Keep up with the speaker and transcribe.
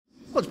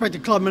Well, it's back to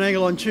Club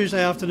Menangle on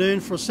Tuesday afternoon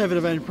for a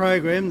 7-event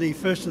program. The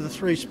first of the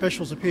three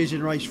specials appears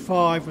in race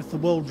 5 with the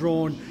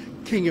well-drawn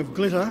King of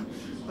Glitter,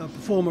 a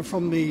performer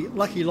from the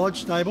Lucky Lodge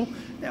stable.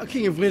 Now,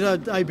 King of Glitter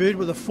debuted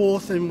with a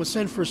 4th and was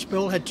sent for a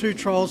spell, had 2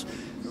 trials,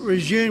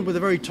 resumed with a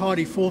very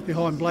tidy 4th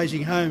behind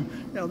Blazing Home.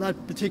 Now,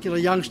 that particular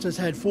youngster's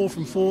had 4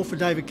 from 4 for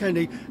David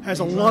Kennedy, has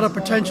a lot of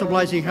potential,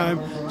 Blazing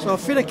Home. So a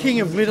fitter King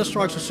of Glitter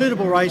strikes a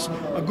suitable race,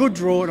 a good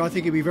draw, and I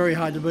think it'd be very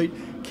hard to beat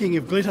King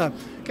of Glitter.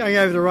 Going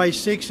over to race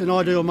 6, and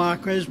Ideal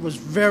Marquez was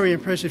very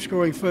impressive,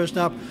 scoring first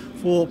up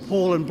for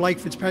Paul and Blake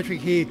Fitzpatrick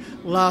here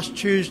last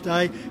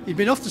Tuesday. He'd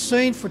been off the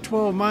scene for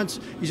 12 months.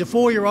 He's a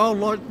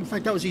 4-year-old. In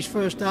fact, that was his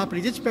first up, but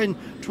he did spend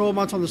 12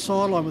 months on the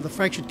sideline with a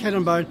fractured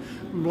cannon bone.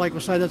 Blake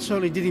was saying that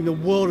certainly did him the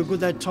world of good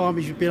that time.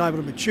 He's been able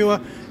to mature.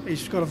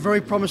 He's got a very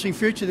promising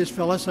future, this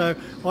fella, so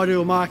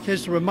Ideal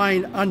Marquez to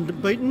remain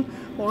unbeaten.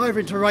 Well, over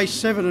into race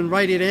 7 and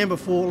Radiant Amber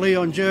for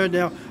Leon Jerd.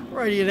 Now,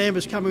 Radiant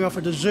Amber's coming off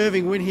a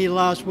deserving win here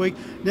last week.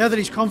 Now that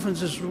his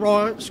confidence is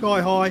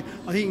sky high, I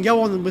think he can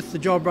go on with the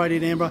job,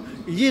 Radiant Amber.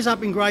 He is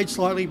up in grade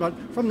slightly, but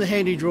from the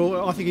handy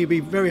draw, I think he'll be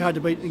very hard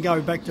to beat and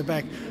go back to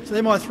back. So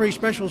they're my 3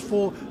 specials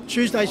for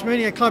Tuesday's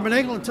meeting at Club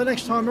Menangle. Until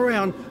next time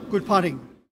around, good punting.